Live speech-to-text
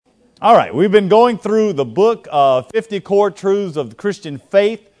All right, we've been going through the book, 50 Core Truths of the Christian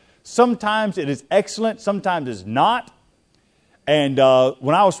Faith. Sometimes it is excellent, sometimes it's not. And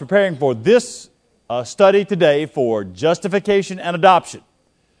when I was preparing for this study today for justification and adoption,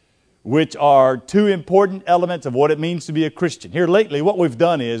 which are two important elements of what it means to be a Christian. Here lately, what we've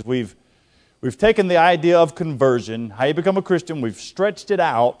done is we've taken the idea of conversion, how you become a Christian, we've stretched it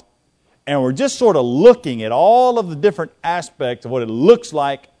out, and we're just sort of looking at all of the different aspects of what it looks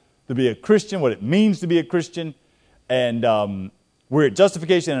like to be a Christian, what it means to be a Christian, and we're at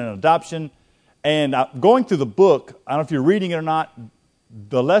justification and adoption. And going through the book, I don't know if you're reading it or not,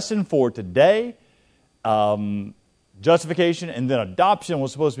 the lesson for today, justification and then adoption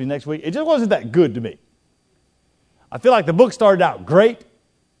was supposed to be next week. It just wasn't that good to me. I feel like the book started out great,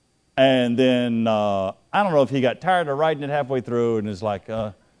 and then I don't know if he got tired of writing it halfway through and is like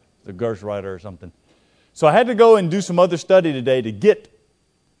the ghostwriter or something. So I had to go and do some other study today to get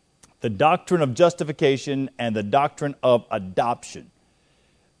the doctrine of justification and the doctrine of adoption.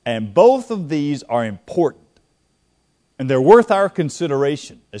 And both of these are important. And they're worth our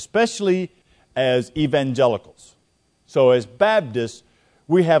consideration, especially as evangelicals. So as Baptists,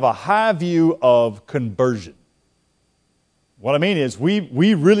 we have a high view of conversion. What I mean is we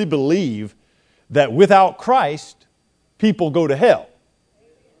really believe that without Christ, people go to hell.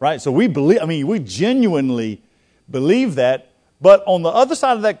 Right? So we genuinely believe that. But on the other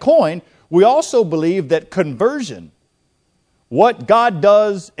side of that coin, we also believe that conversion, what God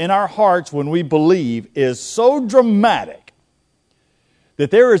does in our hearts when we believe, is so dramatic that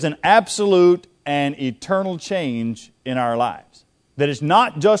there is an absolute and eternal change in our lives. That it's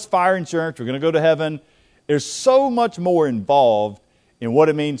not just fire insurance, we're going to go to heaven. There's so much more involved in what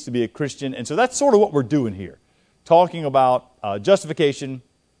it means to be a Christian. And so that's sort of what we're doing here, talking about justification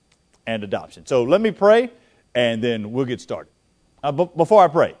and adoption. So let me pray, and then we'll get started. Before I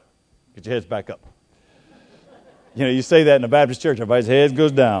pray, get your heads back up. You know, you say that in a Baptist church, everybody's head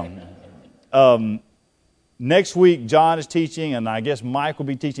goes down. Next week, John is teaching, and I guess Mike will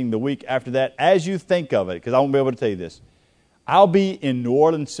be teaching the week after that. As you think of it, because I won't be able to tell you this, I'll be in New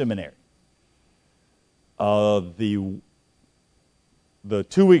Orleans Seminary the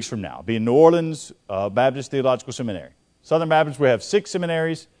 2 weeks from now. I'll be in New Orleans Baptist Theological Seminary. Southern Baptist, we have 6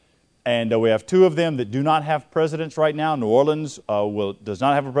 seminaries. And we have 2 of them that do not have presidents right now. New Orleans does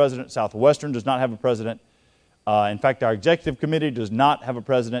not have a president. Southwestern does not have a president. In fact, our executive committee does not have a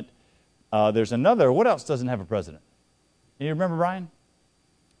president. There's another. What else doesn't have a president? You remember Ryan?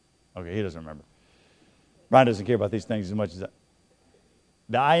 Okay, he doesn't remember. Ryan doesn't care about these things as much as that.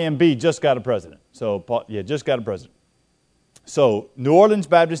 The IMB just got a president. So, just got a president. So, New Orleans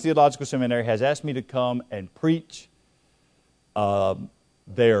Baptist Theological Seminary has asked me to come and preach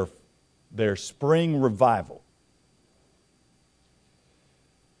their spring revival.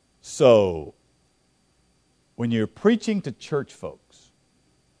 So, when you're preaching to church folks,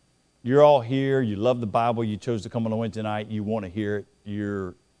 you're all here, you love the Bible, you chose to come on a Wednesday night, you want to hear it,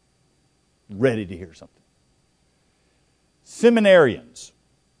 you're ready to hear something. Seminarians,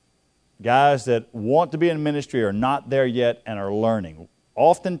 guys that want to be in ministry, are not there yet and are learning.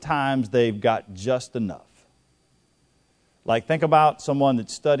 Oftentimes, they've got just enough. Like, think about someone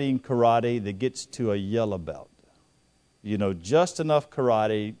that's studying karate that gets to a yellow belt. You know, just enough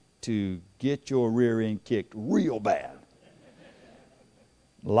karate to get your rear end kicked real bad.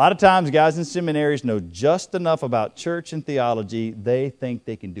 A lot of times, guys in seminaries know just enough about church and theology, they think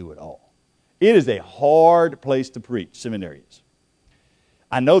they can do it all. It is a hard place to preach, seminaries.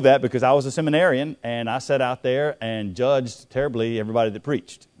 I know that because I was a seminarian, and I sat out there and judged terribly everybody that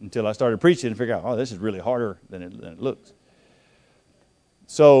preached until I started preaching and figured out, this is really harder than it looks.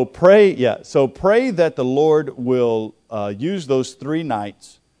 So pray that the Lord will use those 3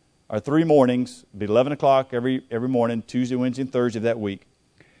 nights, or 3 mornings, it'll be 11 o'clock every morning, Tuesday, Wednesday, and Thursday of that week,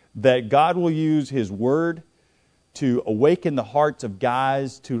 that God will use His Word to awaken the hearts of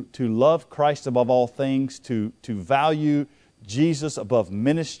guys to love Christ above all things, to value Jesus above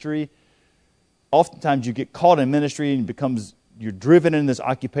ministry. Oftentimes you get caught in ministry and you're driven in this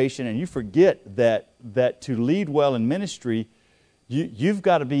occupation, and you forget that to lead well in ministry, you've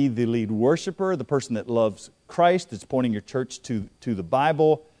got to be the lead worshiper, the person that loves Christ, that's pointing your church to the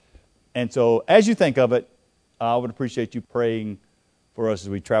Bible. And so as you think of it, I would appreciate you praying for us as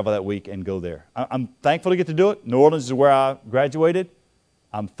we travel that week and go there. I'm thankful to get to do it. New Orleans is where I graduated.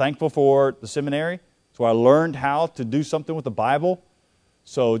 I'm thankful for the seminary. It's where I learned how to do something with the Bible.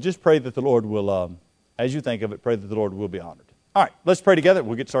 So just pray that the Lord will, as you think of it, pray that the Lord will be honored. All right, let's pray together.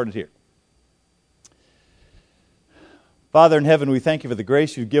 We'll get started here. Father in heaven, we thank you for the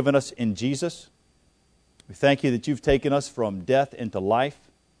grace you've given us in Jesus. We thank you that you've taken us from death into life.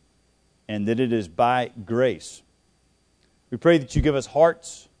 and that it is by grace. We pray that you give us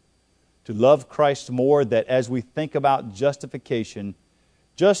hearts to love Christ more, that as we think about justification,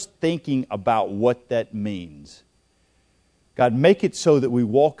 just thinking about what that means, God, make it so that we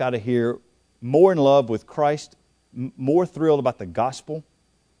walk out of here more in love with Christ, more thrilled about the gospel,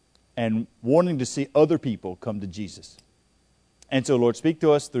 and wanting to see other people come to Jesus. And so, Lord, speak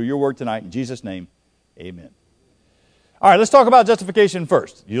to us through your word tonight. In Jesus' name, amen. All right, let's talk about justification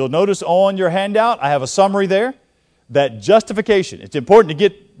first. You'll notice on your handout, I have a summary there, that justification, it's important to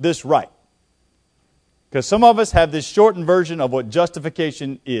get this right. Because some of us have this shortened version of what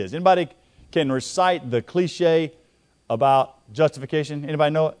justification is. Anybody can recite the cliche about justification?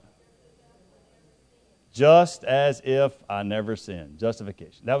 Anybody know it? Just as if I never sinned.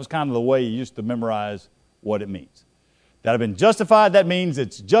 Justification. That was kind of the way you used to memorize what it means. That I've been justified, that means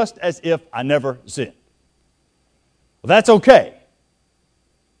it's just as if I never sinned. Well, that's okay.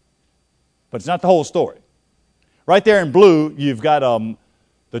 But it's not the whole story. Right there in blue, you've got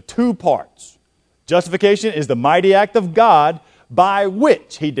the two parts. Justification is the mighty act of God by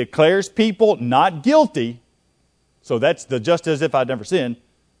which He declares people not guilty. So that's the just as if I'd never sinned.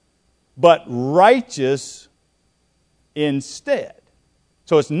 But righteous instead.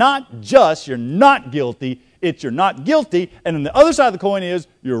 So it's not just you're not guilty, it's you're not guilty, and then the other side of the coin is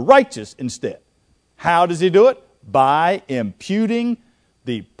you're righteous instead. How does He do it? By imputing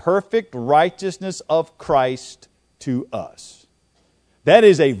the perfect righteousness of Christ to us. That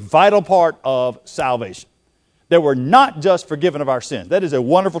is a vital part of salvation. That we're not just forgiven of our sins. That is a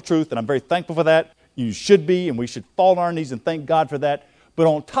wonderful truth, and I'm very thankful for that. You should be, and we should fall on our knees and thank God for that. But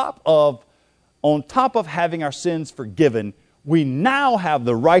on top of having our sins forgiven, we now have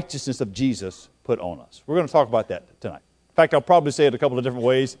the righteousness of Jesus put on us. We're going to talk about that tonight. In fact, I'll probably say it a couple of different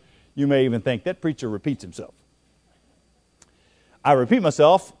ways. You may even think, that preacher repeats himself. I repeat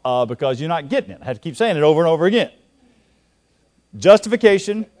myself because you're not getting it. I have to keep saying it over and over again.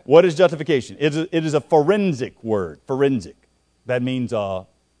 Justification. What is justification? It is a forensic word. Forensic. That means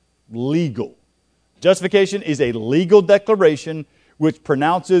legal. Justification is a legal declaration which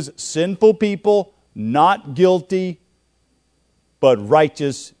pronounces sinful people not guilty, but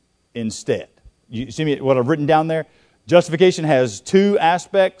righteous instead. You see me what I've written down there? Justification has two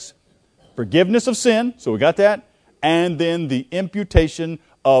aspects. Forgiveness of sin, so we got that, and then the imputation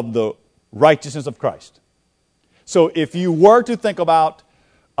of the righteousness of Christ. So if you were to think about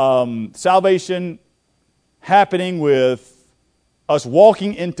salvation happening with us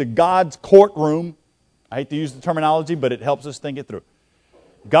walking into God's courtroom, I hate to use the terminology, but it helps us think it through.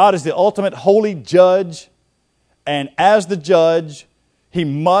 God is the ultimate holy judge, and as the judge, He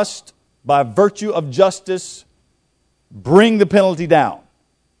must, by virtue of justice, bring the penalty down.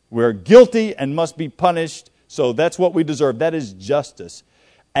 We're guilty and must be punished, so that's what we deserve. That is justice.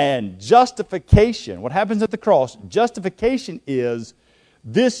 And justification, what happens at the cross, justification is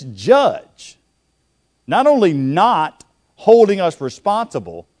this judge not only not holding us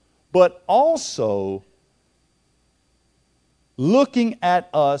responsible, but also looking at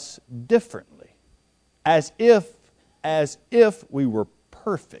us differently, as if we were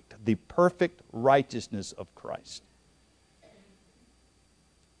perfect, the perfect righteousness of Christ.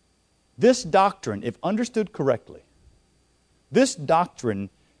 This doctrine, if understood correctly, this doctrine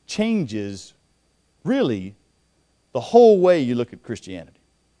changes really the whole way you look at Christianity.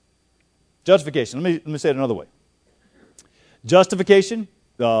 Justification, let me say it another way. Justification,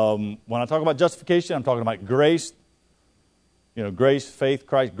 when I talk about justification, I'm talking about grace. You know, grace, faith,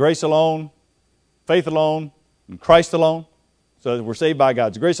 Christ, grace alone, faith alone, and Christ alone. So we're saved by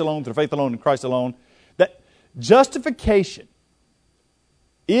God's grace alone, through faith alone, and Christ alone. That justification,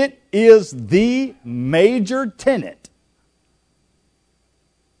 it is the major tenet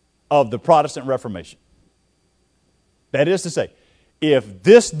of the Protestant Reformation. That is to say, if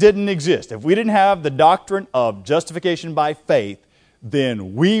this didn't exist, if we didn't have the doctrine of justification by faith,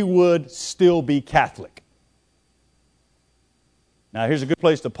 then we would still be Catholic. Now, here's a good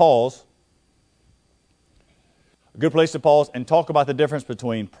place to pause. A good place to pause and talk about the difference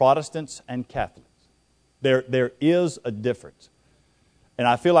between Protestants and Catholics. There is a difference. And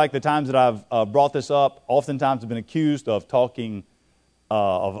I feel like the times that I've brought this up, oftentimes I've been accused of talking,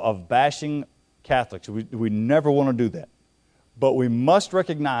 of bashing Catholics. We never want to do that. But we must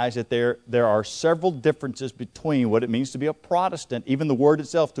recognize that there are several differences between what it means to be a Protestant, even the word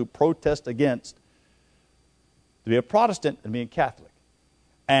itself, to protest against, to be a Protestant and being Catholic.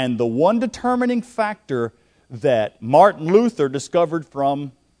 And the one determining factor that Martin Luther discovered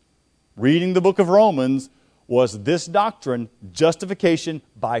from reading the book of Romans was this doctrine, justification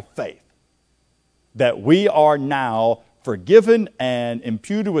by faith. That we are now forgiven and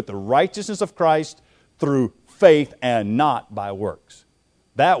imputed with the righteousness of Christ through faith and not by works.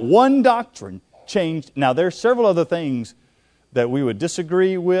 That one doctrine changed. Now, there are several other things that we would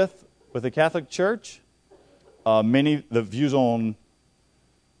disagree with the Catholic Church. The views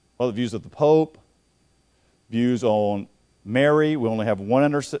of the Pope, views on Mary. We only have one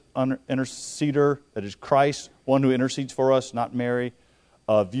interceder, that is Christ, one who intercedes for us, not Mary.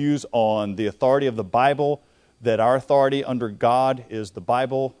 Views on the authority of the Bible, that our authority under God is the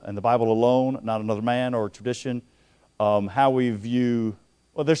Bible and the Bible alone, not another man or tradition. How we view,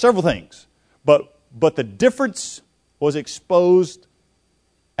 well, there's several things, but the difference was exposed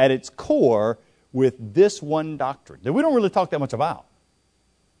at its core with this one doctrine that we don't really talk that much about.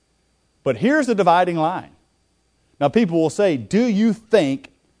 But here's the dividing line. Now, people will say, do you think,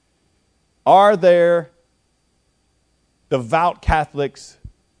 are there devout Catholics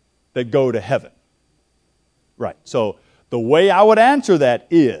that go to heaven? Right. So the way I would answer that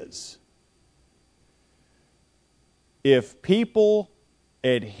is, if people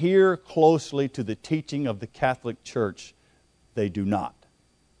adhere closely to the teaching of the Catholic Church, they do not.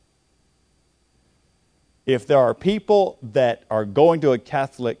 If there are people that are going to a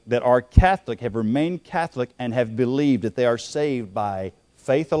Catholic, that are Catholic, have remained Catholic, and have believed that they are saved by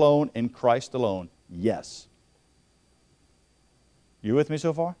faith alone in Christ alone, yes. You with me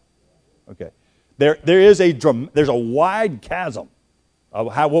so far? Okay. There's a wide chasm of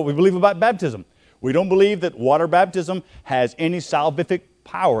what we believe about baptism. We don't believe that water baptism has any salvific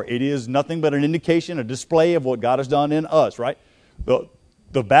power. It is nothing but an indication, a display of what God has done in us, right?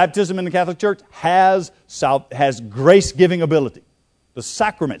 The baptism in the Catholic Church has grace-giving ability. The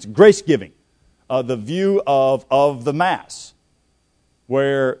sacraments, grace-giving. The view of the Mass,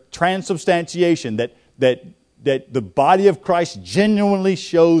 where transubstantiation, that the body of Christ genuinely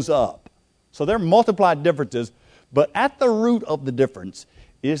shows up. So there are multiplied differences, but at the root of the difference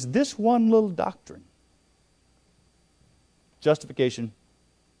is this one little doctrine: justification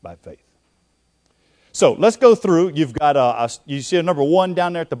by faith. So let's go through. You've got you see a number 1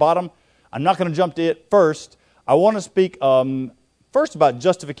 down there at the bottom. I'm not going to jump to it first. I want to speak first about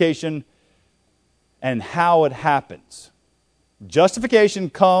justification and how it happens. Justification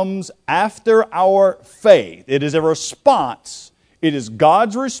comes after our faith. It is a response. It is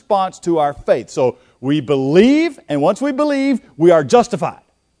God's response to our faith. So we believe, and once we believe, we are justified.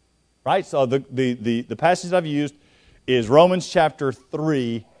 Right? So the passage I've used is Romans chapter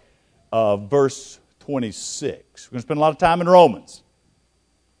 3, verse 26. We're going to spend a lot of time in Romans.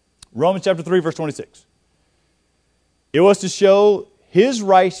 Romans chapter 3, verse 26. It was to show His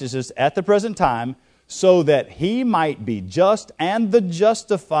righteousness at the present time, so that He might be just and the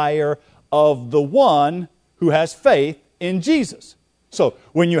justifier of the one who has faith in Jesus. So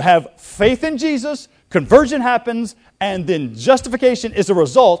when you have faith in Jesus, conversion happens, and then justification is a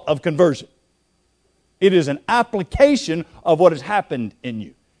result of conversion. It is an application of what has happened in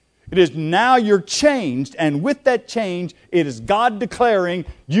you. It is now you're changed, and with that change, it is God declaring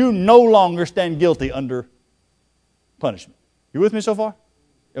you no longer stand guilty under punishment. You with me so far?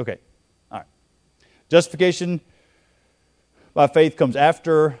 Okay. All right. Justification by faith comes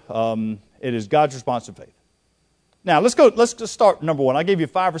after. It is God's response to faith. Now, let's just start number 1. I gave you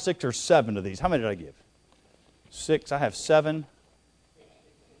 5 or 6 or 7 of these. How many did I give? 6. I have 7.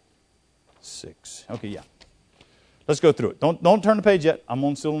 6. Okay, yeah. Let's go through it. Don't turn the page yet.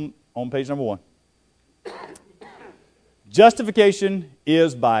 I'm still on page number 1. Justification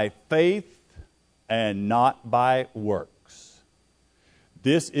is by faith and not by works.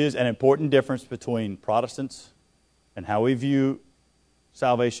 This is an important difference between Protestants and how we view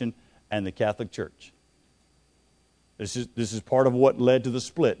salvation and the Catholic Church. This is part of what led to the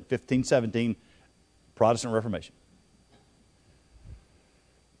split in 1517, Protestant Reformation.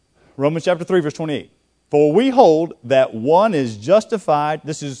 Romans chapter 3, verse 28. For we hold that one is justified,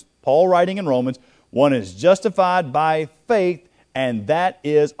 this is Paul writing in Romans, one is justified by faith, and that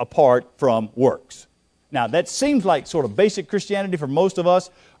is apart from works. Now, that seems like sort of basic Christianity for most of us,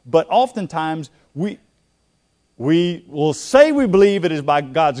 but oftentimes we will say we believe it is by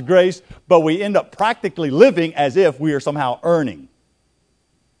God's grace, but we end up practically living as if we are somehow earning.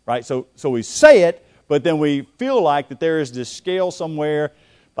 Right? So we say it, but then we feel like that there is this scale somewhere.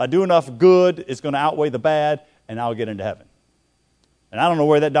 If I do enough good, it's going to outweigh the bad, and I'll get into heaven. And I don't know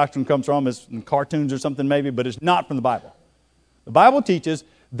where that doctrine comes from. It's in cartoons or something maybe, but it's not from the Bible. The Bible teaches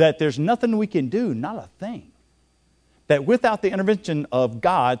that there's nothing we can do, not a thing. That without the intervention of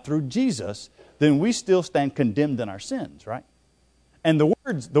God through Jesus, then we still stand condemned in our sins, right? And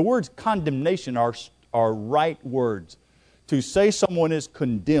the words condemnation are right words. To say someone is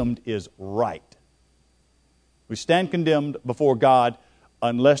condemned is right. We stand condemned before God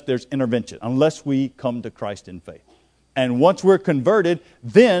unless there's intervention, unless we come to Christ in faith. And once we're converted,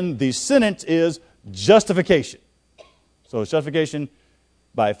 then the sentence is justification. So it's justification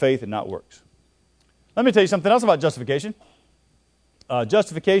by faith and not works. Let me tell you something else about justification.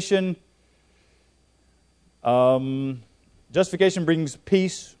 Justification brings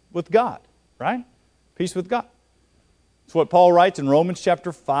peace with God, right? Peace with God. It's what Paul writes in Romans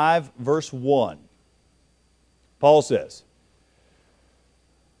chapter 5, verse 1. Paul says,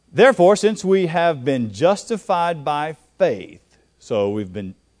 therefore, since we have been justified by faith, so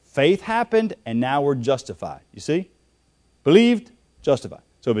faith happened and now we're justified. You see? Believed, justified.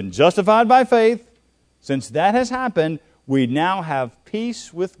 So we've been justified by faith. Since that has happened, we now have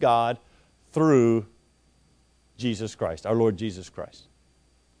peace with God through Jesus Christ, our Lord Jesus Christ.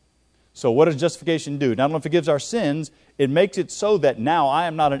 So what does justification do? Not only forgives our sins, it makes it so that now I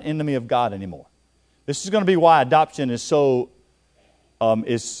am not an enemy of God anymore. This is going to be why adoption is so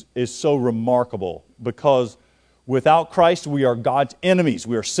remarkable, because without Christ we are God's enemies.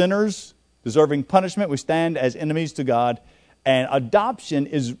 We are sinners, deserving punishment. We stand as enemies to God. And adoption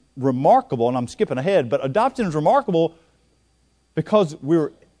is remarkable, and I'm skipping ahead, but adoption is remarkable because we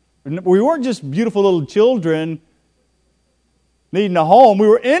weren't just beautiful little children needing a home. We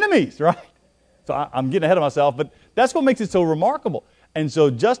were enemies, right? So I'm getting ahead of myself, but that's what makes it so remarkable. And so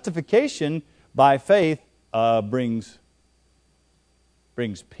justification by faith brings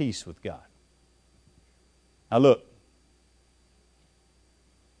peace with God. Now look,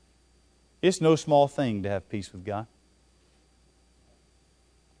 it's no small thing to have peace with God.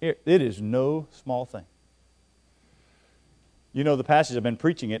 It is no small thing. You know the passage, I've been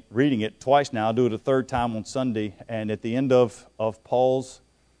preaching it, reading it twice now. I'll do it a third time on Sunday. And at the end of Paul's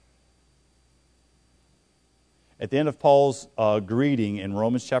greeting in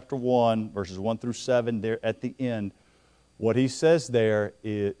Romans chapter 1, verses 1 through 7, there at the end, what he says there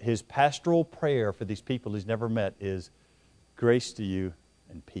is his pastoral prayer for these people he's never met is grace to you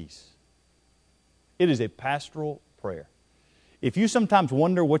and peace. It is a pastoral prayer. If you sometimes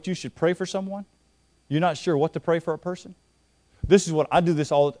wonder what you should pray for someone, you're not sure what to pray for a person, this is what I do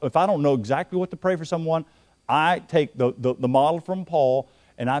this all. If I don't know exactly what to pray for someone, I take the model from Paul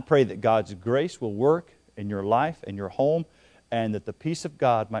and I pray that God's grace will work in your life and your home, and that the peace of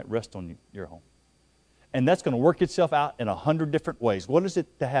God might rest on your home. And that's going to work itself out in 100 different ways. What is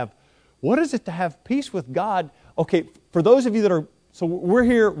it to have peace with God? Okay, for those of you that are, so we're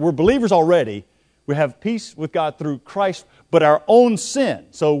here, we're believers already. We have peace with God through Christ, but our own sin.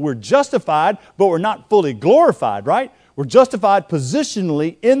 So we're justified, but we're not fully glorified, right? We're justified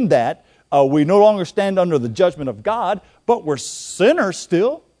positionally in that we no longer stand under the judgment of God, but we're sinners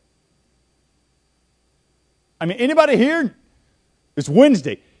still. I mean, anybody here? It's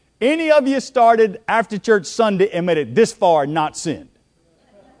Wednesday. Any of you started after church Sunday and made it this far and not sinned?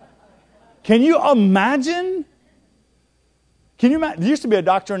 Can you imagine? There used to be a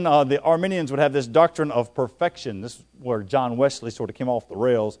doctrine, the Arminians would have this doctrine of perfection. This is where John Wesley sort of came off the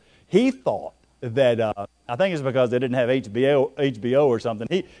rails. He thought that, I think it's because they didn't have HBO or something.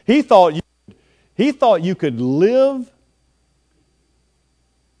 He thought you could live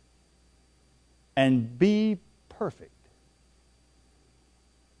and be perfect.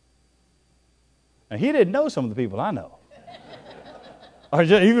 Now, he didn't know some of the people I know. Or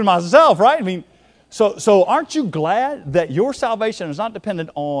even myself, right? I mean, so aren't you glad that your salvation is not dependent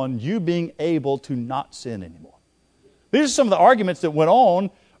on you being able to not sin anymore? These are some of the arguments that went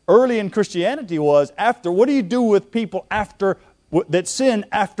on early in Christianity was what do you do with people that sin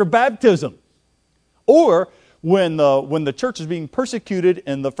after baptism? Or when the church is being persecuted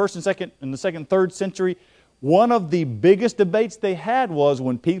in the second, third century, one of the biggest debates they had was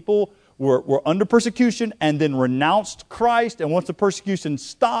when people were under persecution and then renounced Christ, and once the persecution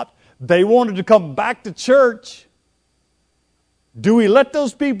stopped, they wanted to come back to church. Do we let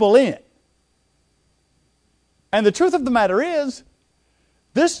those people in? And the truth of the matter is,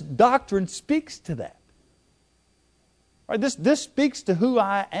 this doctrine speaks to that. Right? This speaks to who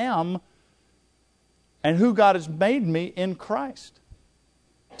I am and who God has made me in Christ.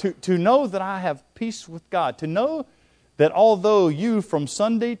 To know that I have peace with God. To know that although you from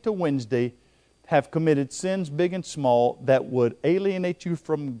Sunday to Wednesday have committed sins big and small that would alienate you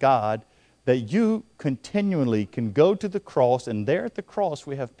from God, that you continually can go to the cross, and there at the cross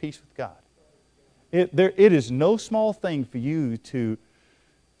we have peace with God. It is no small thing for you to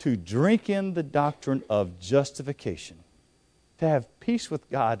drink in the doctrine of justification. To have peace with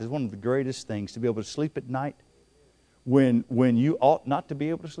God is one of the greatest things, to be able to sleep at night when you ought not to be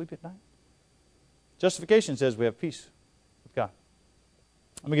able to sleep at night. Justification says we have peace with God.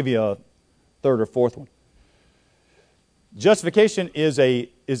 Let me give you a third or fourth one. Justification it's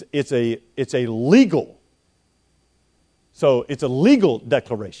a legal. So it's a legal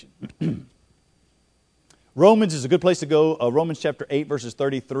declaration. Romans is a good place to go. Romans chapter 8, verses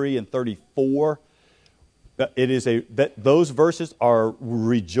 33 and 34. Those verses are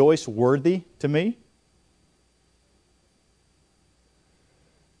rejoice worthy to me.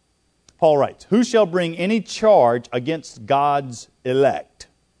 Paul writes, "Who shall bring any charge against God's elect?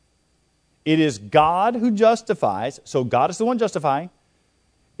 It is God who justifies." So God is the one justifying.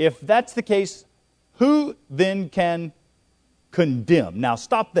 If that's the case, who then can condemn? Now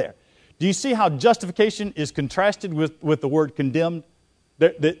stop there. Do you see how justification is contrasted with the word condemned?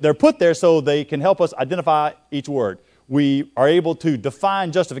 They're put there so they can help us identify each word. We are able to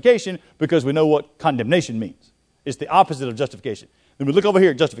define justification because we know what condemnation means. It's the opposite of justification. Then we look over here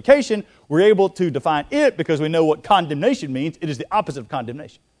at justification. We're able to define it because we know what condemnation means. It is the opposite of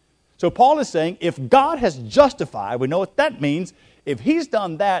condemnation. So Paul is saying if God has justified, we know what that means. If He's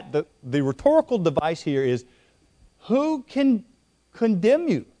done that, the rhetorical device here is, who can condemn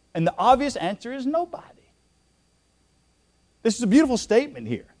you? And the obvious answer is nobody. This is a beautiful statement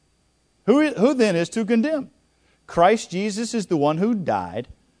here. Who then is to condemn? Christ Jesus is the one who died,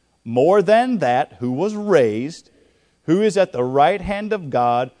 more than that, who was raised, who is at the right hand of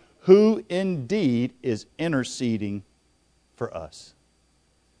God, who indeed is interceding for us.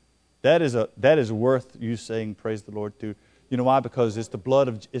 That is worth you saying praise the Lord to. You know why? Because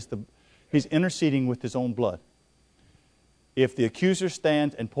He's interceding with His own blood. If the accuser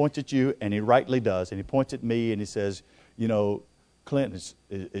stands and points at you, and he rightly does, and he points at me and he says, you know, Clint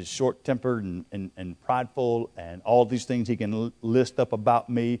is short-tempered and prideful and all these things he can list up about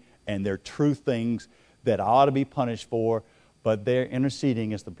me, and they're true things that I ought to be punished for, but they're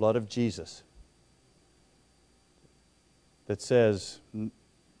interceding as the blood of Jesus that says,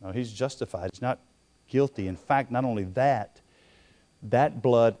 no, he's justified. He's not guilty. In fact, not only that, that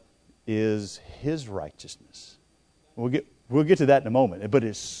blood is His righteousness. We'll get to that in a moment, but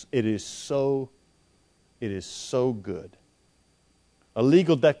it is so good. A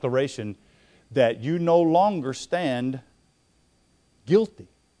legal declaration that you no longer stand guilty.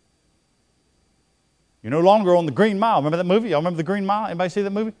 You're no longer on the Green Mile. Remember that movie? Y'all remember the Green Mile? Anybody see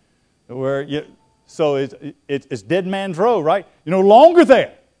that movie? So it's Dead Man's Row, right? You're no longer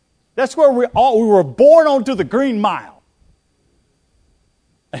there. That's where we were born onto the Green Mile.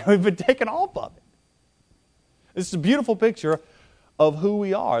 And we've been taken off of it. It's a beautiful picture of who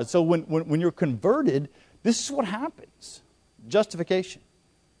we are. So when you're converted, this is what happens. Justification.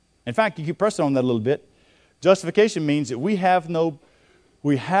 In fact, you keep pressing on that a little bit. Justification means that we have no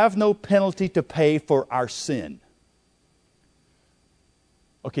penalty to pay for our sin.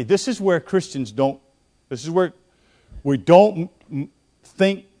 Okay, this is where Christians this is where we don't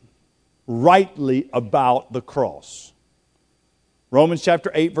think rightly about the cross. Romans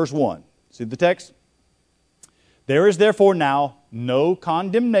chapter 8, verse 1. See the text? There is therefore now no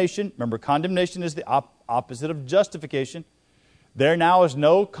condemnation. Remember, condemnation is the opposite of justification. There now is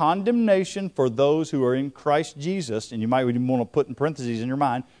no condemnation for those who are in Christ Jesus. And you might even want to put in parentheses in your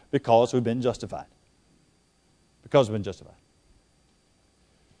mind, because we've been justified. Because we've been justified.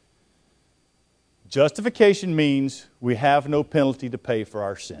 Justification means we have no penalty to pay for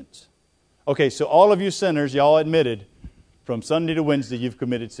our sins. Okay, so all of you sinners, y'all admitted, from Sunday to Wednesday, you've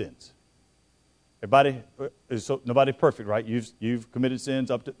committed sins. Everybody, nobody's perfect, right? You've committed sins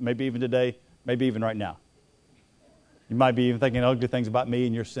up to maybe even today, maybe even right now. You might be even thinking ugly things about me,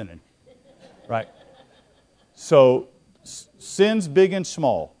 and you're sinning, right? So sins big and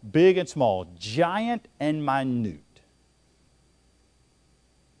small, giant and minute.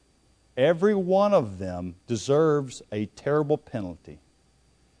 Every one of them deserves a terrible penalty.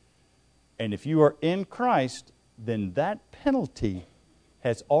 And if you are in Christ, then that penalty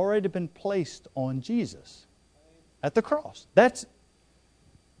has already been placed on Jesus at the cross.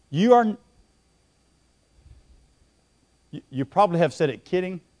 You probably have said it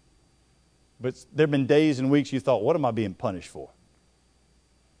kidding, but there have been days and weeks you thought, what am I being punished for?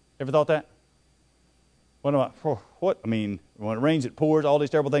 Ever thought that? When it rains, it pours, all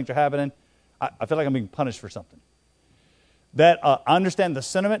these terrible things are happening. I feel like I'm being punished for something. I understand the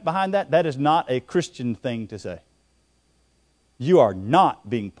sentiment behind that. That is not a Christian thing to say. You are not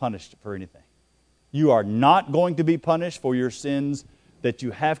being punished for anything. You are not going to be punished for your sins that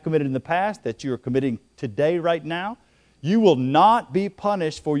you have committed in the past, that you are committing today, right now. You will not be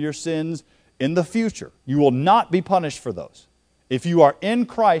punished for your sins in the future. You will not be punished for those. If you are in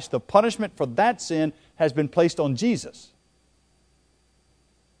Christ, the punishment for that sin has been placed on Jesus.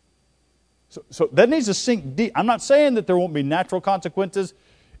 So that needs to sink deep. I'm not saying that there won't be natural consequences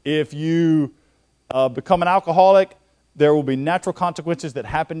if you become an alcoholic There will be natural consequences that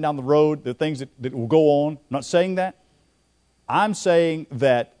happen down the road, the things that will go on. I'm not saying that. I'm saying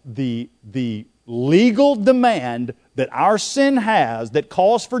that the legal demand that our sin has that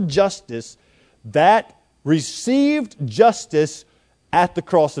calls for justice, that received justice at the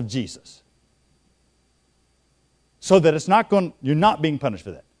cross of Jesus. So that you're not being punished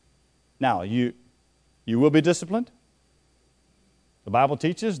for that. Now, you will be disciplined. The Bible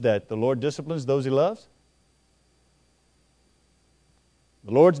teaches that the Lord disciplines those He loves.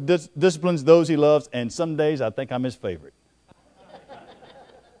 The Lord disciplines those He loves, and some days I think I'm His favorite.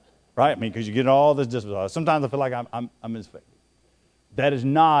 Right? I mean, because you get all this discipline. Sometimes I feel like I'm His favorite. That is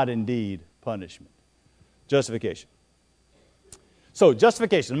not indeed punishment. Justification. So,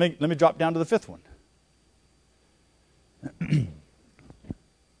 justification. Let me drop down to the fifth one.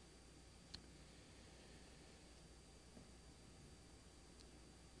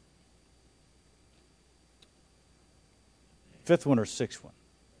 Fifth one or sixth one?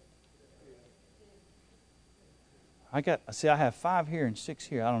 I have 5 here and 6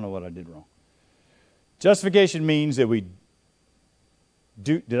 here. I don't know what I did wrong. Justification means that we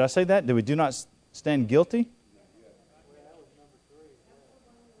do. Did I say that? That we do not stand guilty?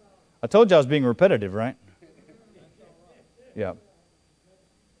 I told you I was being repetitive, right? Yeah.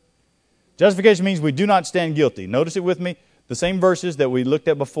 Justification means we do not stand guilty. Notice it with me. The same verses that we looked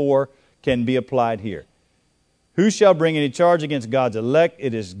at before can be applied here. Who shall bring any charge against God's elect?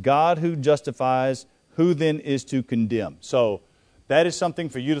 It is God who justifies. Who then is to condemn? So that is something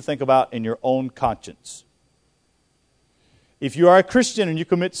for you to think about in your own conscience. If you are a Christian and you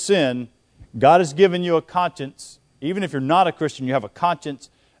commit sin, God has given you a conscience. Even if you're not a Christian, you have a conscience,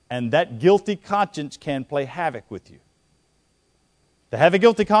 and that guilty conscience can play havoc with you. To have a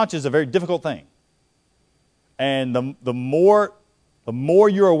guilty conscience is a very difficult thing. And the more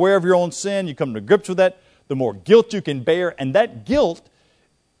you're aware of your own sin, you come to grips with that, the more guilt you can bear. And that guilt,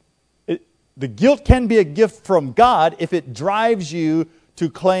 the guilt can be a gift from God if it drives you to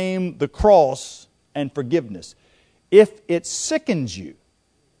claim the cross and forgiveness. If it sickens you.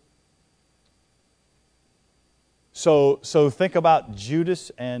 So think about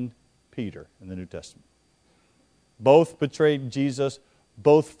Judas and Peter in the New Testament. Both betrayed Jesus.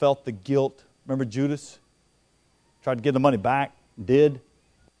 Both felt the guilt. Remember Judas? Tried to get the money back. Did.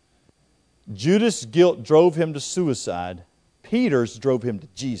 Judas' guilt drove him to suicide. Peter's drove him to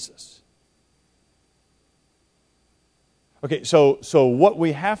Jesus. Okay, so what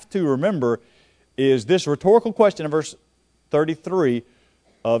we have to remember is this rhetorical question in verse 33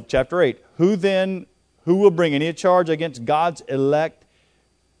 of chapter 8. Who will bring any charge against God's elect?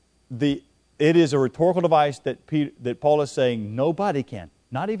 It is a rhetorical device that Paul is saying nobody can.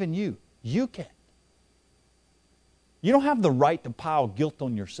 Not even you. You can't. You don't have the right to pile guilt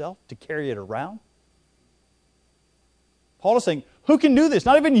on yourself, to carry it around. Paul is saying, who can do this?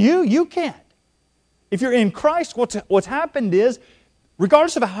 Not even you. You can't. If you're in Christ, what's happened is,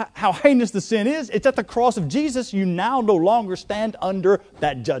 regardless of how heinous the sin is, it's at the cross of Jesus. You now no longer stand under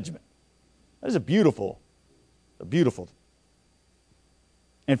that judgment. That is a beautiful.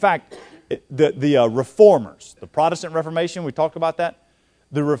 In fact, the Reformers, the Protestant Reformation, we talked about that.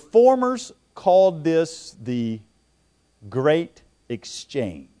 The Reformers called this the Great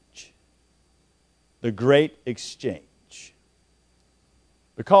Exchange. The Great Exchange.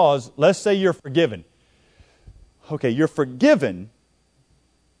 Because, let's say you're forgiven. Okay, you're forgiven,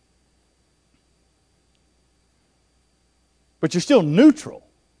 but you're still neutral.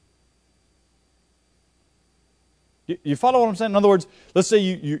 You follow what I'm saying? In other words, let's say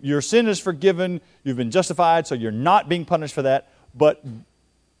your sin is forgiven, you've been justified, so you're not being punished for that, but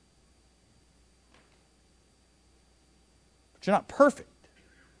you're not perfect.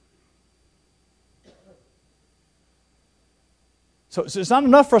 So it's not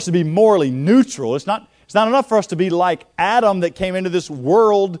enough for us to be morally neutral. It's not enough for us to be like Adam that came into this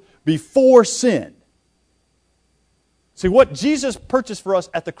world before sin. See, what Jesus purchased for us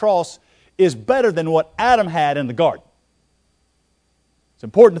at the cross is better than what Adam had in the garden. It's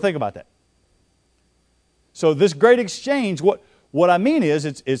important to think about that. So this great exchange, what I mean is,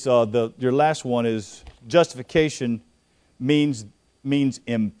 your last one is justification means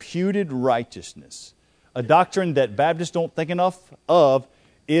imputed righteousness. A doctrine that Baptists don't think enough of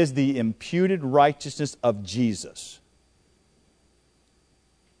is the imputed righteousness of Jesus.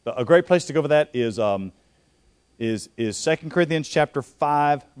 A great place to go for that is 2 Corinthians chapter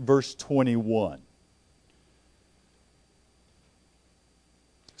 5, verse 21.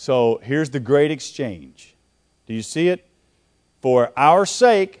 So here's the great exchange. Do you see it? For our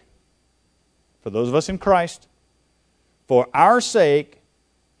sake, for those of us in Christ, for our sake,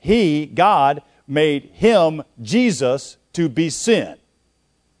 He, God, made him, Jesus, to be sin.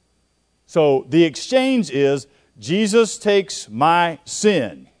 So the exchange is Jesus takes my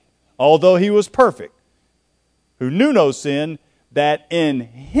sin, although he was perfect, who knew no sin, that in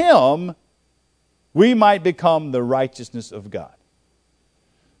him we might become the righteousness of God.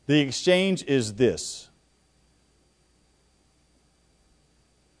 The exchange is this.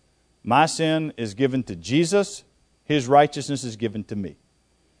 My sin is given to Jesus. His righteousness is given to me.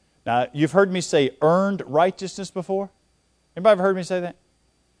 Now, you've heard me say earned righteousness before? Anybody ever heard me say that?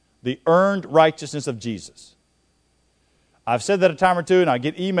 The earned righteousness of Jesus. I've said that a time or two, and I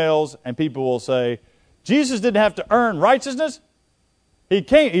get emails, and people will say, Jesus didn't have to earn righteousness.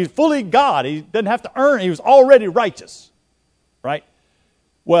 He's fully God. He didn't have to earn. He was already righteous. Right?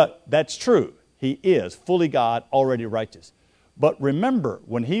 Well, that's true. He is fully God, already righteous. But remember,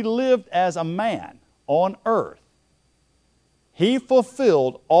 when he lived as a man on earth, he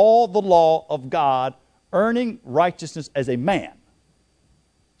fulfilled all the law of God, earning righteousness as a man.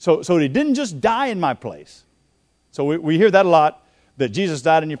 So he didn't just die in my place. So we hear that a lot, that Jesus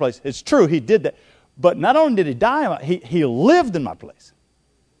died in your place. It's true, he did that. But not only did he die, he lived in my place.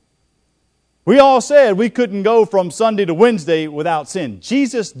 We all said we couldn't go from Sunday to Wednesday without sin.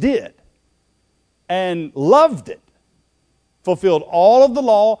 Jesus did. And loved it. Fulfilled all of the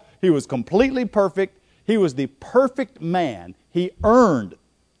law. He was completely perfect. He was the perfect man. He earned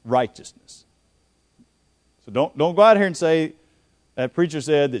righteousness. So don't go out here and say that preacher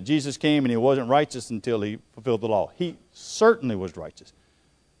said that Jesus came and he wasn't righteous until he fulfilled the law. He certainly was righteous.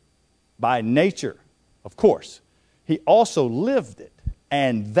 By nature, of course. He also lived it.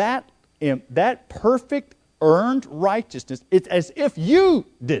 And that perfect earned righteousness, it's as if you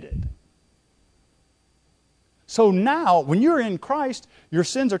did it. So now, when you're in Christ, your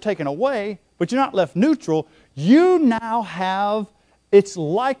sins are taken away, but you're not left neutral. You now have, it's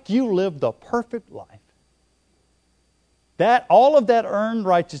like you lived a perfect life. All of that earned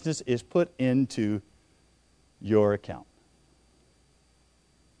righteousness is put into your account.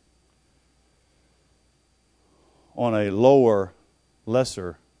 On a lower,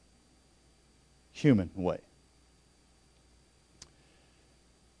 lesser human way.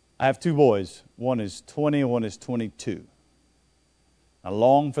 I have two boys. One is 20 and one is 22. I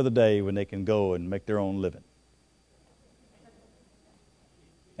long for the day when they can go and make their own living.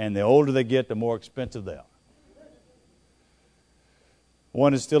 And the older they get, the more expensive they are.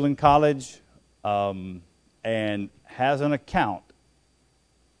 One is still in college and has an account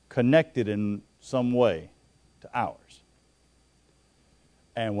connected in some way to ours.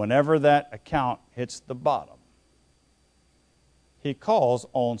 And whenever that account hits the bottom, he calls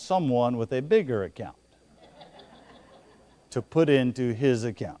on someone with a bigger account to put into his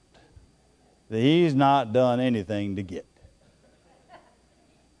account that he's not done anything to get.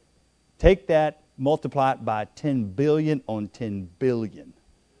 Take that, multiply it by 10 billion on 10 billion.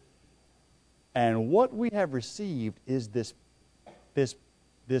 And what we have received is this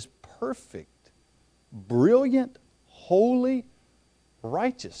perfect, brilliant, holy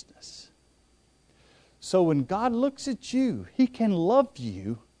righteousness. So when God looks at you, he can love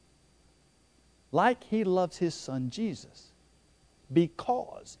you like he loves his son Jesus,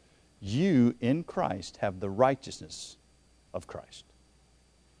 because you in Christ have the righteousness of Christ.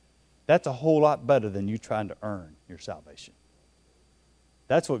 That's a whole lot better than you trying to earn your salvation.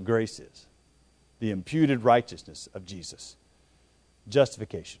 That's what grace is. The imputed righteousness of Jesus.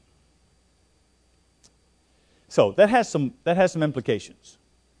 Justification. So that has some implications.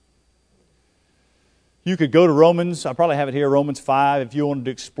 You could go to Romans, I probably have it here, Romans 5. If you wanted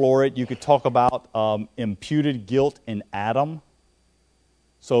to explore it, you could talk about imputed guilt in Adam.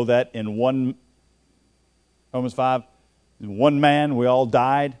 So that in Romans 5, in one man we all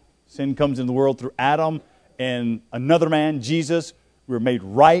died. Sin comes into the world through Adam. And another man, Jesus, we were made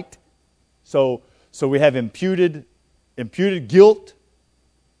right. So we have imputed guilt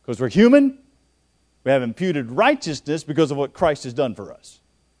because we're human. We have imputed righteousness because of what Christ has done for us.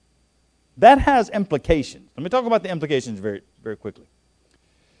 That has implications. Let me talk about the implications very, very quickly.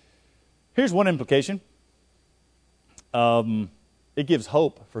 Here's one implication. It gives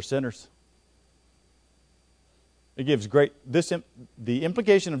hope for sinners. It gives the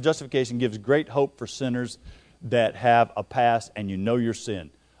implication of justification gives great hope for sinners that have a past and you know your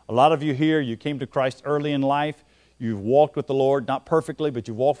sin. A lot of you here, you came to Christ early in life. You've walked with the Lord, not perfectly, but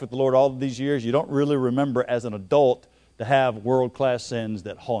you've walked with the Lord all of these years. You don't really remember as an adult to have world-class sins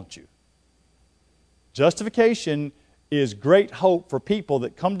that haunt you. Justification is great hope for people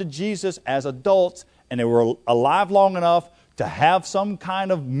that come to Jesus as adults and they were alive long enough to have some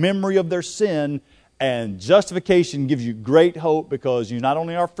kind of memory of their sin. And justification gives you great hope because you not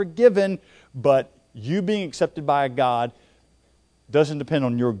only are forgiven, But you being accepted by God doesn't depend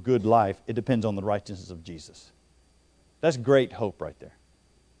on your good life. It depends on the righteousness of Jesus. That's great hope right there.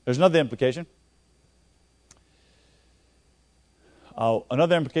 There's another implication.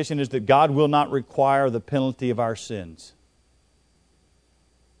 Another implication is that God will not require the penalty of our sins.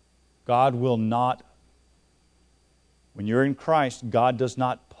 God will not, when you're in Christ, God does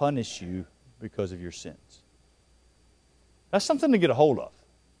not punish you because of your sins. That's something to get a hold of.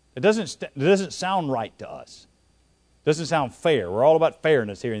 It doesn't sound right to us. It doesn't sound fair. We're all about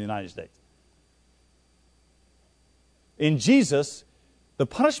fairness here in the United States. In Jesus, the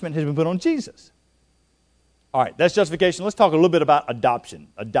punishment has been put on Jesus. All right, that's justification. Let's talk a little bit about adoption.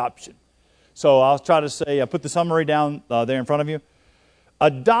 Adoption. So I'll try to say, I put the summary down there in front of you.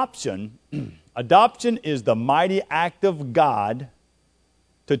 Adoption is the mighty act of God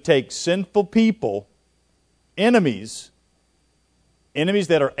to take sinful people, enemies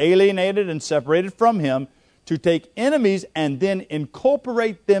that are alienated and separated from Him, to take enemies and then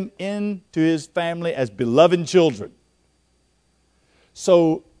incorporate them into His family as beloved children.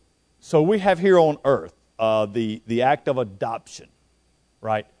 So we have here on earth the act of adoption,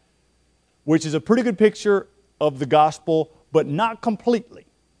 right? Which is a pretty good picture of the gospel, but not completely.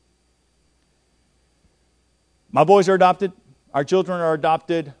 My boys are adopted, our children are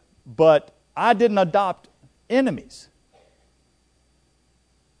adopted, but I didn't adopt enemies.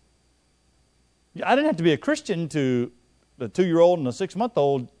 I didn't have to be a Christian to the 2-year-old and the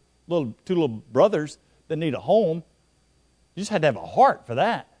 6-month-old, two little brothers that need a home. You just had to have a heart for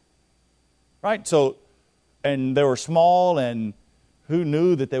that. Right? So, and they were small, and who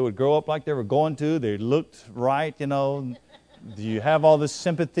knew that they would grow up like they were going to? They looked right, You have all this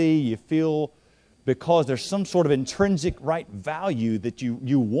sympathy. You feel, because there's some sort of intrinsic right value that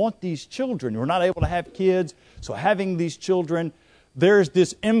you want these children. We're not able to have kids, so having these children, there's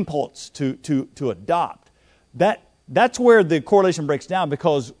this impulse to adopt. That's where the correlation breaks down,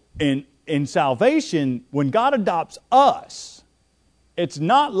 because in salvation, when God adopts us, it's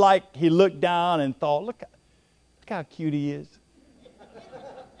not like He looked down and thought, look how cute he is.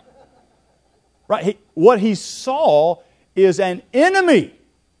 Right? What He saw is an enemy.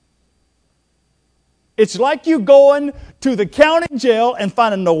 It's like you going to the county jail and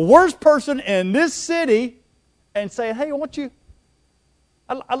finding the worst person in this city and saying, hey,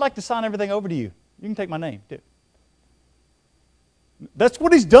 I'd like to sign everything over to you. You can take my name, too. That's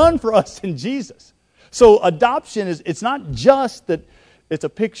what He's done for us in Jesus. So adoption it's not just that it's a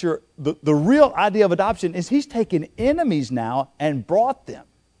picture. The real idea of adoption is He's taken enemies now and brought them.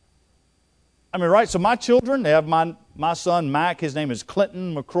 I mean, right? So my children, they have my son, Mac. His name is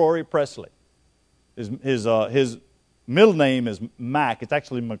Clinton McCrory Presley. His middle name is Mac. It's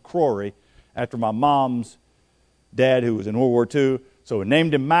actually McCrory, after my mom's dad, who was in World War II. So we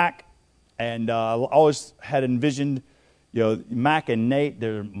named him Mac, and I always had envisioned, Mac and Nate,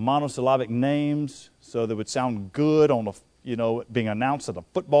 they're monosyllabic names, so they would sound good on being announced at a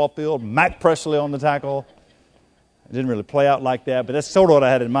football field. Mac Presley on the tackle. It didn't really play out like that, but that's sort of what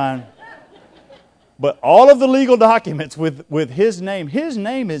I had in mind. But all of the legal documents with his name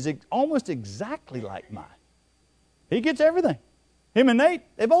is almost exactly like mine. He gets everything. Him and Nate,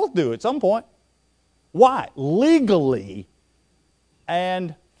 they both do at some point. Why? Legally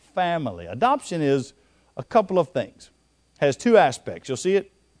and family. Adoption is a couple of things. Has two aspects. You'll see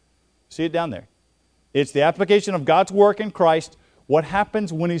it down there. It's the application of God's work in Christ. What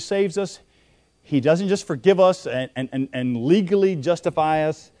happens when He saves us? He doesn't just forgive us and legally justify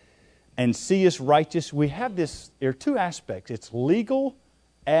us and see us righteous. We have this, there are two aspects. It's legal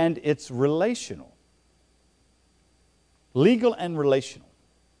and it's relational. Legal and relational.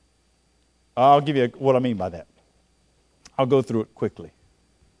 I'll give you what I mean by that. I'll go through it quickly.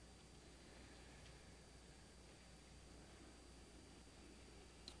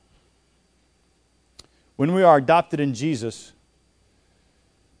 When we are adopted in Jesus,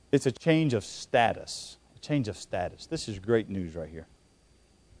 it's a change of status. A change of status. This is great news right here.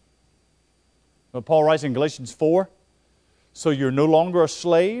 Well, Paul writes in Galatians 4, so you're no longer a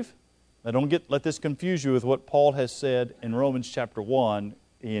slave. Now let this confuse you with what Paul has said in Romans chapter 1.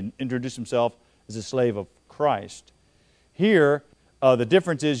 He introduced himself as a slave of Christ. Here, the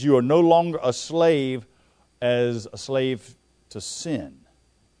difference is you are no longer a slave as a slave to sin.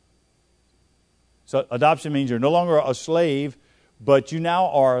 So adoption means you're no longer a slave, but you now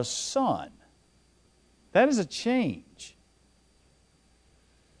are a son. That is a change.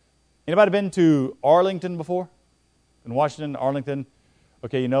 Anybody been to Arlington before? In Washington, Arlington?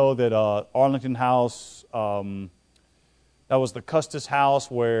 Okay, you know that Arlington House, that was the Custis House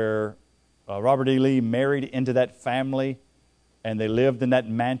where Robert E. Lee married into that family, and they lived in that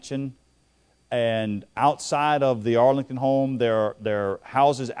mansion. And outside of the Arlington home, there are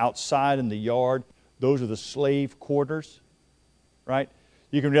houses outside in the yard. Those are the slave quarters, right?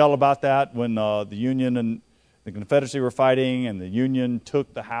 You can read all about that when the Union and the Confederacy were fighting, and the Union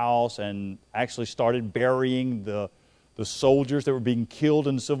took the house and actually started burying the soldiers that were being killed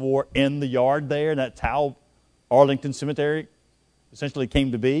in the Civil War in the yard there. And that's how Arlington Cemetery essentially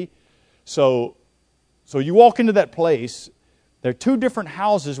came to be. So you walk into that place, there are two different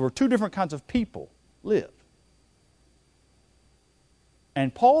houses where two different kinds of people live.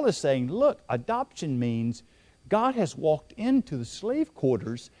 And Paul is saying, look, adoption means God has walked into the slave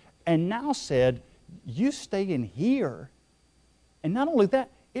quarters and now said, you stay in here. And not only that,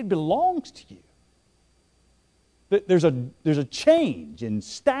 it belongs to you. There's a change in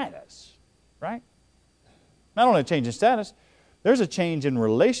status, right? Not only a change in status, there's a change in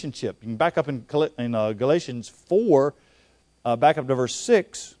relationship. You can back up in Galatians 4, back up to verse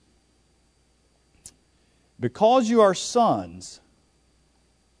 6. Because you are sons,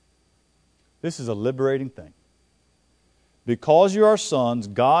 this is a liberating thing. Because you are sons,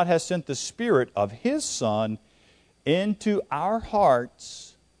 God has sent the Spirit of His Son into our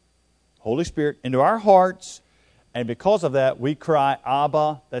hearts, Holy Spirit, into our hearts, and because of that, we cry,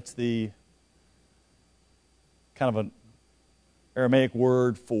 Abba. That's the kind of an Aramaic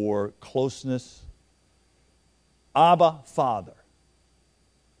word for closeness. Abba, Father.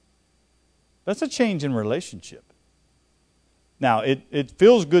 That's a change in relationship. Now, it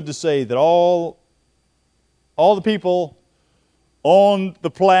feels good to say that all the people on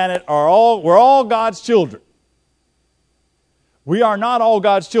the planet we're all God's children. We are not all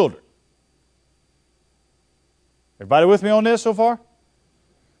God's children. Everybody with me on this so far?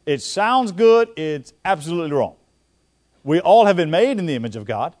 It sounds good. It's absolutely wrong. We all have been made in the image of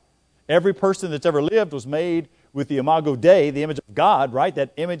God. Every person that's ever lived was made with the imago Dei, the image of God, right?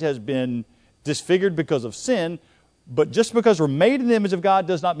 That image has been disfigured because of sin. But just because we're made in the image of God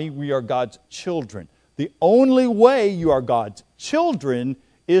does not mean we are God's children. The only way you are God's children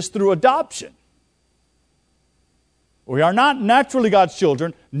is through adoption. We are not naturally God's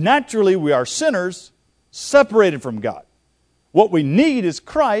children. Naturally, we are sinners separated from God. What we need is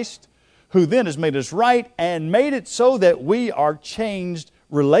Christ, who then has made us right and made it so that we are changed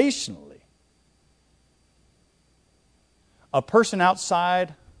relationally. A person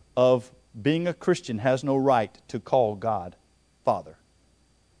outside of being a Christian has no right to call God Father.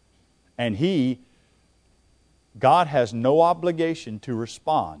 And God has no obligation to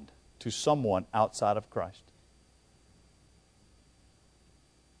respond to someone outside of Christ.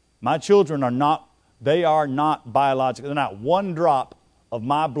 My children are not biological. They're not one drop of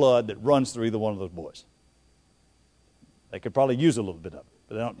my blood that runs through either one of those boys. They could probably use a little bit of it,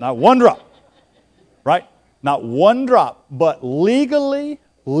 but not one drop. Right? Not one drop, but legally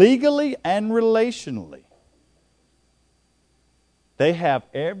and relationally, they have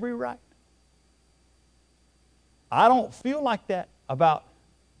every right. I don't feel like that about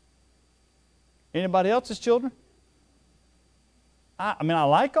anybody else's children. I mean, I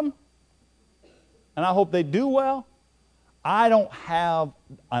like them, and I hope they do well. I don't have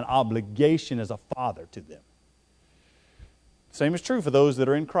an obligation as a father to them. Same is true for those that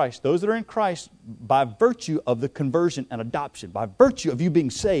are in Christ. Those that are in Christ, by virtue of the conversion and adoption, by virtue of you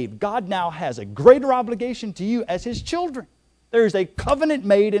being saved, God now has a greater obligation to you as His children. There is a covenant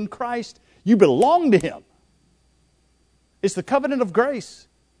made in Christ. You belong to Him. It's the covenant of grace.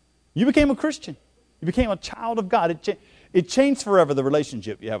 You became a Christian. You became a child of God. It changed forever the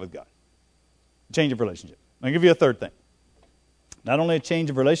relationship you have with God. Change of relationship. I'll give you a third thing. Not only a change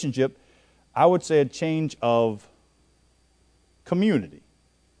of relationship, I would say a change of community.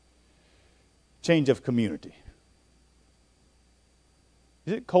 Change of community.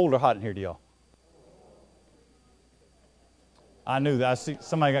 Is it cold or hot in here to y'all? I knew that. I see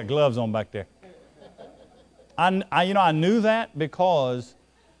somebody got gloves on back there. I knew that because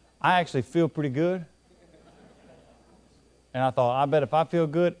I actually feel pretty good. And I thought, I bet if I feel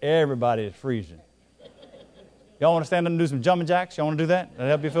good, everybody is freezing. Y'all want to stand up and do some jumping jacks? Y'all want to do that? That'll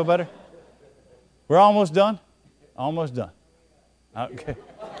help you feel better? We're almost done. Almost done. Okay.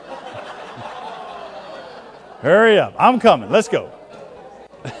 Hurry up. I'm coming. Let's go.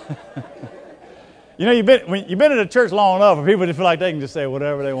 You've been at a church long enough for people to feel like they can just say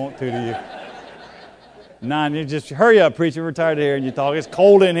whatever they want to you. Nah, you just hurry up, preacher. We're tired of hearing you talk. It's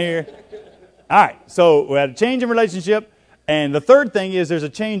cold in here. All right. So we had a change in relationship. And the third thing is there's a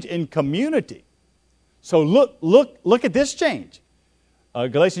change in community. So look at this change.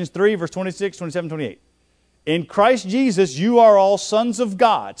 Galatians 3, verse 26, 27, 28. In Christ Jesus, you are all sons of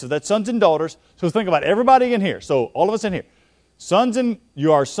God. So that's sons and daughters. So think about everybody in here. So all of us in here.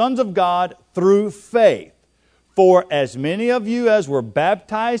 You are sons of God through faith. For as many of you as were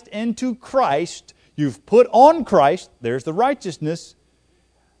baptized into Christ, you've put on Christ, there's the righteousness.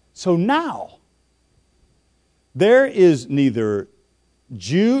 So now, there is neither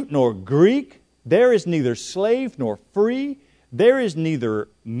Jew nor Greek, there is neither slave nor free, there is neither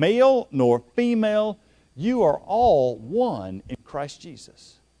male nor female. You are all one in Christ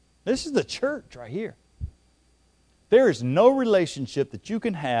Jesus. This is the church right here. There is no relationship that you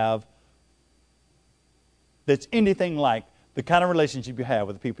can have that's anything like the kind of relationship you have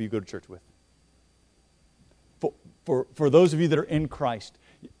with the people you go to church with. For those of you that are in Christ.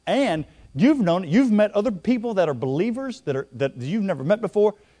 And you've met other people that are believers that you've never met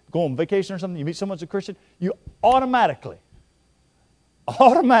before, go on vacation or something, you meet someone who's a Christian, you automatically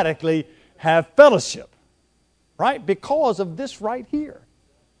have fellowship, right? Because of this right here.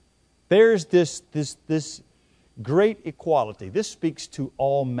 There's this great equality. This speaks to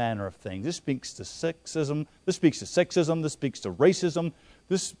all manner of things. This speaks to sexism. This speaks to racism.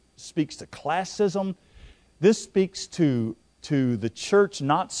 This speaks to classism. This speaks to the church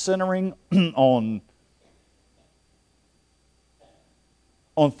not centering on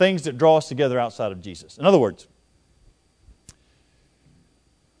things that draw us together outside of Jesus. In other words,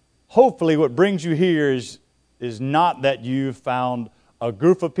 hopefully what brings you here is not that you've found a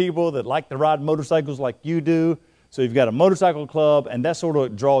group of people that like to ride motorcycles like you do, so you've got a motorcycle club, and that's sort of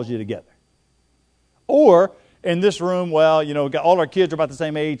what draws you together. Or, in this room, well, all our kids are about the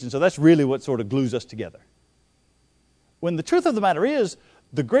same age, and so that's really what sort of glues us together. When the truth of the matter is,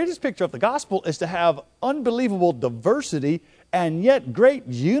 the greatest picture of the gospel is to have unbelievable diversity and yet great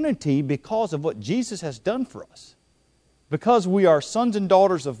unity because of what Jesus has done for us. Because we are sons and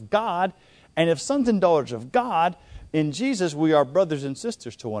daughters of God, and if sons and daughters of God, in Jesus we are brothers and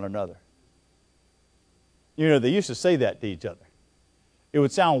sisters to one another. They used to say that to each other. It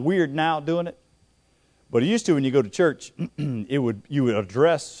would sound weird now doing it, but it used to when you go to church, you would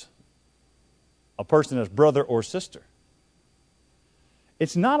address a person as brother or sister.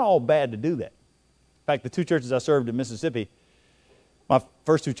 It's not all bad to do that. In fact, the two churches I served in Mississippi, my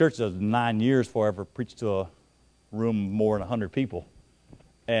first two churches, I was 9 years before I ever preached to a room of more than 100 people.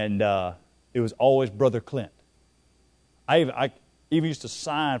 And it was always Brother Clint. I even used to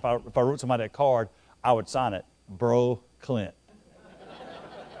sign, if I wrote somebody a card, I would sign it, Bro Clint.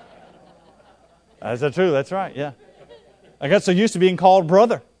 Is that true? That's right, yeah. I got so used to being called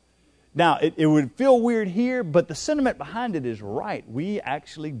brother. Now, it would feel weird here, but the sentiment behind it is right. We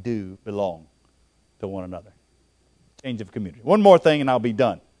actually do belong to one another. Change of community. One more thing and I'll be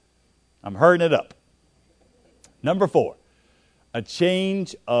done. I'm hurrying it up. Number 4, a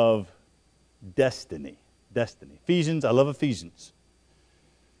change of destiny. Destiny. Ephesians, I love Ephesians.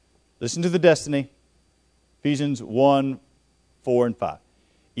 Listen to the destiny. Ephesians 1, 4, and 5.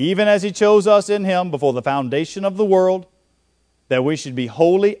 Even as He chose us in Him before the foundation of the world, that we should be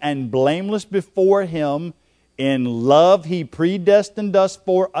holy and blameless before Him. In love He predestined us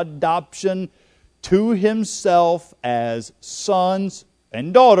for adoption to Himself as sons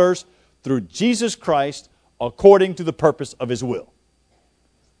and daughters through Jesus Christ, according to the purpose of His will.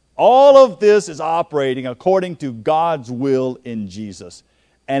 All of this is operating according to God's will in Jesus.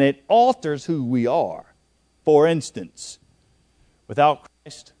 And it alters who we are. For instance, without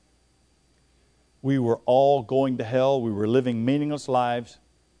Christ, we were all going to hell. We were living meaningless lives.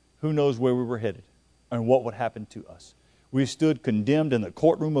 Who knows where we were headed and what would happen to us. We stood condemned in the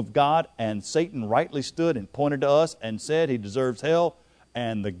courtroom of God, and Satan rightly stood and pointed to us and said he deserves hell,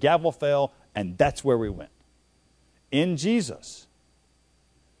 and the gavel fell, and that's where we went. In Jesus,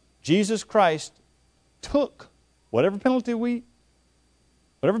 Jesus Christ took whatever penalty we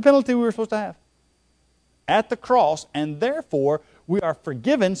were supposed to have at the cross, and therefore we are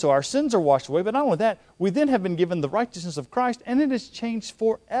forgiven, so our sins are washed away. But not only that, we then have been given the righteousness of Christ, and it has changed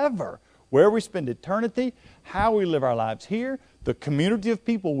forever. Where we spend eternity, how we live our lives here, the community of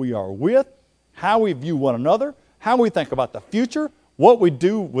people we are with, how we view one another, how we think about the future, what we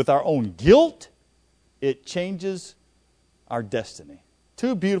do with our own guilt, it changes our destiny.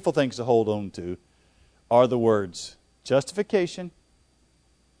 Two beautiful things to hold on to are the words justification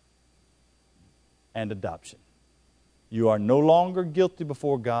and adoption. You are no longer guilty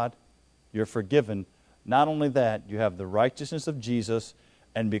before God. You're forgiven. Not only that, you have the righteousness of Jesus,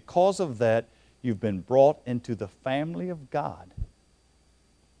 and because of that, you've been brought into the family of God.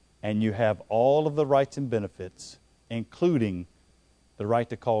 And you have all of the rights and benefits, including the right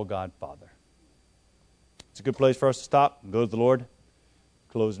to call God Father. It's a good place for us to stop and go to the Lord.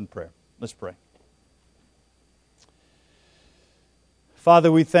 Close in prayer. Let's pray.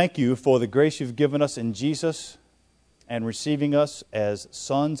 Father, we thank you for the grace you've given us in Jesus and receiving us as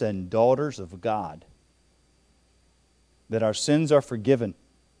sons and daughters of God. That our sins are forgiven.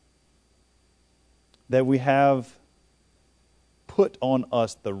 That we have put on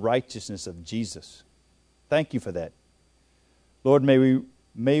us the righteousness of Jesus. Thank you for that. Lord,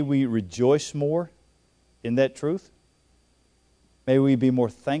 may we rejoice more in that truth. May we be more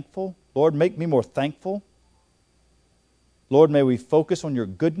thankful. Lord, make me more thankful. Lord, may we focus on your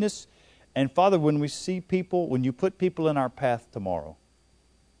goodness. And Father, when we see people, when you put people in our path tomorrow,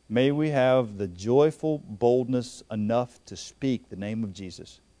 may we have the joyful boldness enough to speak the name of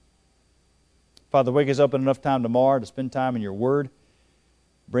Jesus. Father, wake us up in enough time tomorrow to spend time in your word.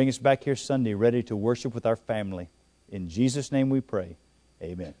 Bring us back here Sunday ready to worship with our family. In Jesus' name we pray.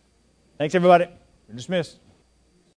 Amen. Thanks, everybody. We're dismissed.